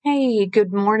Hey,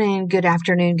 good morning, good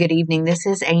afternoon, good evening. This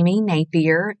is Amy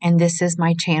Napier, and this is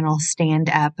my channel, Stand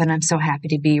Up, and I'm so happy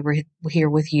to be here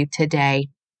with you today.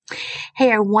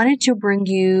 Hey, I wanted to bring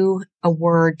you a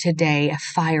word today, a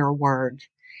fire word.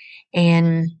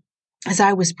 And as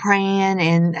I was praying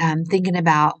and thinking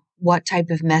about what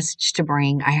type of message to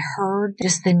bring, I heard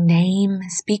just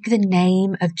speak the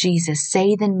name of Jesus,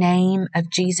 say the name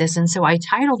of Jesus. And so I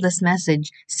titled this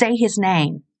message, Say His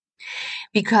Name,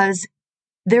 because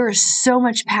there is so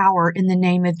much power in the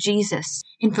name of Jesus.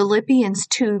 In Philippians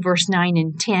 2, verse 9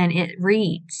 and 10, it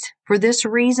reads, "For this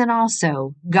reason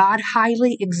also, God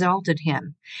highly exalted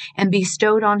him and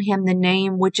bestowed on him the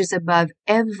name which is above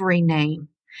every name,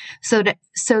 so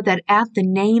that at the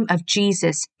name of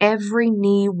Jesus every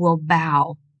knee will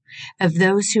bow, of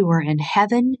those who are in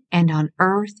heaven and on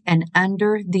earth and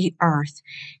under the earth."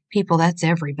 People, that's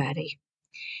everybody.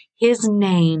 His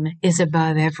name is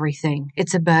above everything.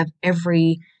 It's above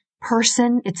every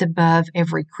person. It's above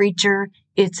every creature.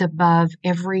 It's above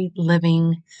every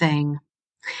living thing.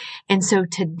 And so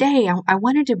today I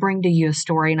wanted to bring to you a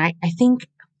story, and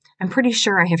I'm pretty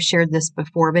sure I have shared this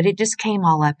before, but it just came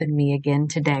all up in me again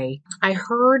today. I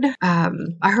heard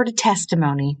a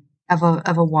testimony of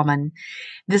a woman.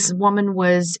 This woman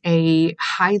was a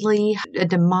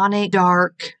demonic,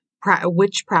 dark,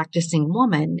 witch practicing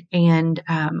woman, and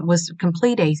was a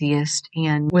complete atheist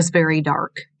and was very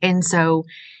dark. And so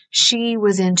she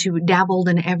dabbled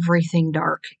in everything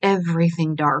dark,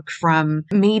 from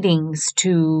meetings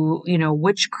to,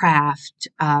 witchcraft,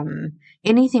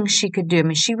 anything she could do. I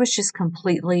mean, she was just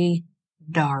completely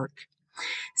dark.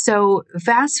 So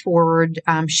fast forward,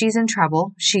 she's in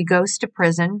trouble. She goes to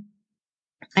prison.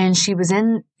 And she was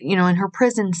in her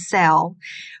prison cell.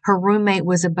 Her roommate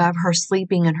was above her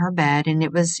sleeping in her bed, and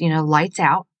it was, lights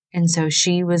out. And so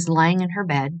she was laying in her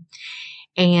bed.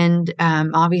 And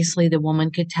obviously the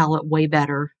woman could tell it way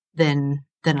better than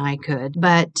I could.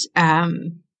 But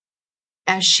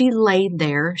as she laid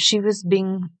there, she was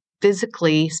being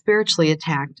physically, spiritually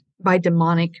attacked by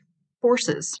demonic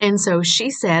forces. And so she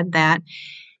said that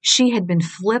she had been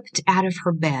flipped out of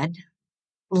her bed,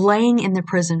 laying in the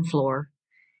prison floor,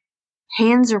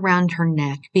 hands around her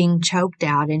neck, being choked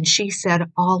out. And she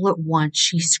said all at once,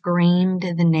 she screamed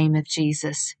the name of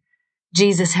Jesus.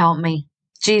 Jesus, help me.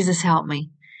 Jesus, help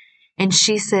me. And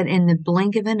she said in the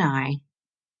blink of an eye,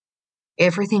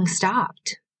 everything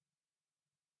stopped.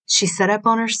 She sat up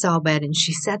on her cell bed and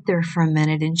she sat there for a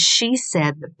minute, and she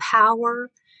said the power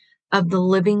of the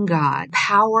living God,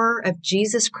 power of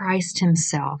Jesus Christ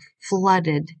himself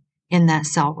flooded in that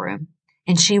cell room.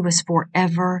 And she was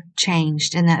forever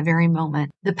changed in that very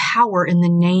moment. The power in the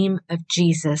name of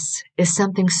Jesus is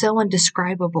something so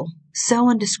indescribable, so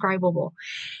indescribable.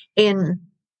 And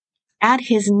at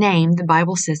his name, the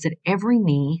Bible says that every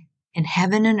knee in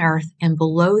heaven and earth and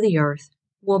below the earth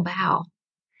will bow.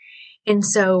 And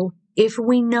so if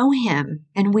we know him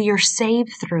and we are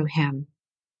saved through him,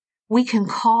 we can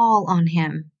call on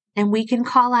him and we can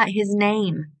call out his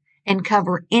name and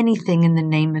cover anything in the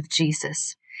name of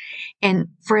Jesus. And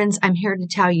friends, I'm here to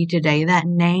tell you today that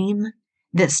name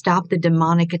that stopped the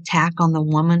demonic attack on the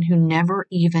woman who never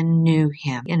even knew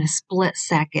him in a split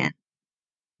second,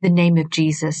 the name of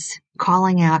Jesus,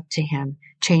 calling out to him,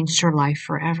 changed her life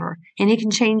forever. And it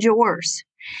can change yours.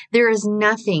 There is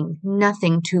nothing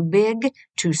too big,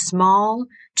 too small,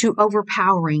 too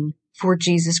overpowering for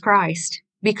Jesus Christ,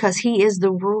 because he is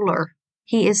the ruler.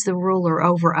 He is the ruler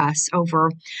over us,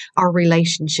 over our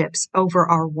relationships, over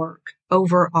our work,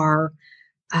 over our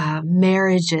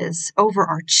marriages, over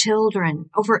our children,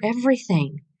 over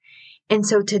everything. And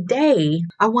so today,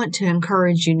 I want to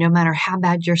encourage you, no matter how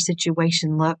bad your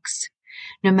situation looks,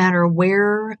 no matter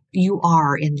where you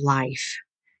are in life,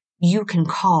 you can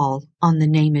call on the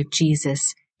name of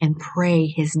Jesus and pray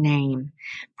his name.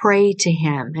 Pray to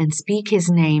him and speak his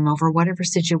name over whatever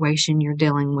situation you're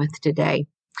dealing with today.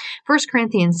 1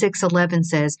 Corinthians 6:11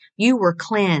 says, "You were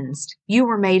cleansed, you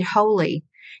were made holy,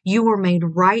 you were made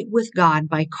right with God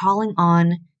by calling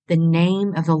on the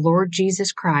name of the Lord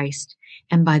Jesus Christ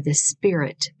and by the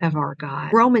Spirit of our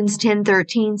God." Romans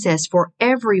 10:13 says, "For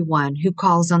everyone who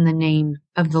calls on the name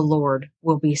of the Lord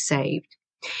will be saved."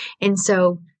 And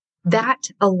so that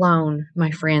alone, my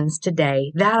friends,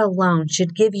 today, that alone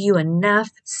should give you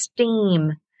enough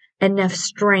steam, enough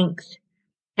strength,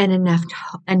 and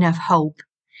enough hope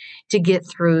to get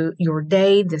through your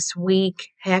day, this week,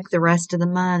 heck, the rest of the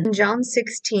month. In John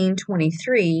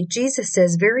 16:23, Jesus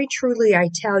says, "Very truly I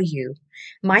tell you,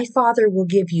 my Father will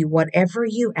give you whatever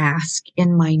you ask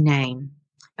in my name,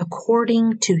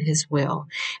 according to his will,"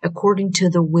 according to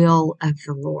the will of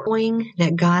the Lord. Knowing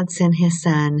that God sent his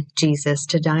son, Jesus,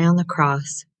 to die on the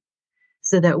cross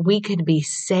so that we could be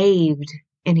saved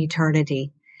in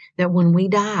eternity. That when we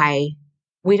die,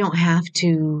 we don't have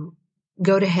to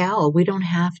go to hell. We don't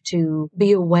have to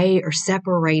be away or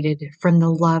separated from the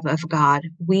love of God.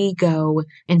 We go.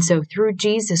 And so through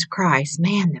Jesus Christ,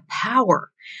 man, the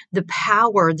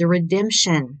power, the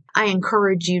redemption. I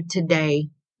encourage you today,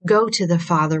 go to the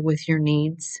Father with your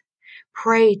needs.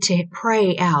 Pray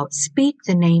out. Speak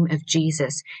the name of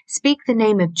Jesus. Speak the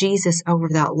name of Jesus over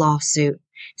that lawsuit.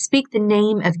 Speak the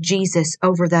name of Jesus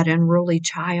over that unruly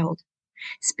child.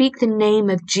 Speak the name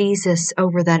of Jesus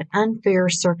over that unfair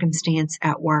circumstance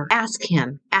at work. Ask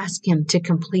Him to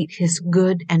complete His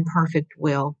good and perfect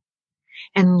will.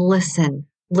 And listen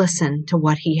to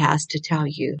what He has to tell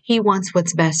you. He wants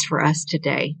what's best for us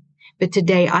today. But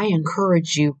today I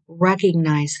encourage you,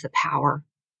 recognize the power.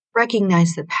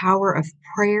 Recognize the power of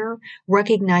prayer.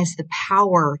 Recognize the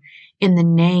power in the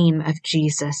name of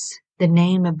Jesus, the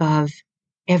name above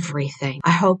everything.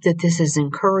 I hope that this has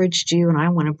encouraged you, and I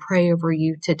want to pray over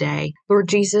you today. Lord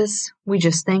Jesus, we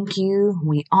just thank you.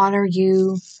 We honor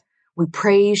you. We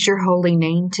praise your holy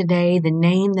name today, the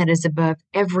name that is above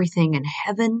everything in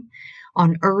heaven,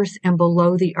 on earth, and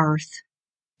below the earth.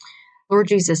 Lord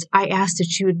Jesus, I ask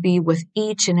that you would be with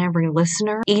each and every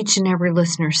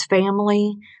listener's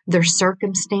family, their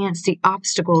circumstance, the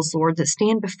obstacles, Lord, that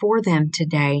stand before them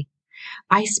today.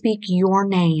 I speak your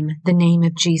name, the name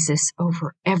of Jesus,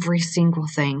 over every single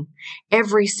thing,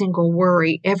 every single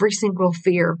worry, every single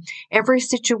fear, every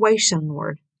situation,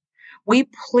 Lord. We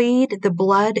plead the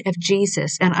blood of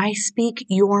Jesus, and I speak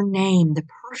your name, the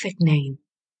perfect name,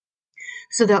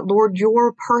 so that, Lord,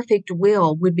 your perfect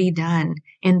will would be done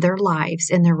in their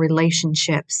lives, in their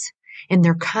relationships, in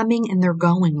their coming and their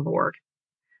going, Lord.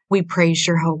 We praise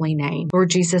your holy name. Lord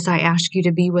Jesus, I ask you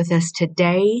to be with us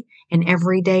today and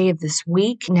every day of this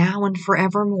week, now and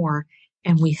forevermore.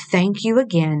 And we thank you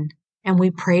again, and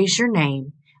we praise your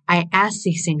name. I ask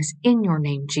these things in your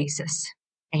name, Jesus.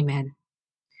 Amen.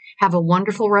 Have a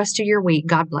wonderful rest of your week.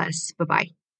 God bless. Bye-bye.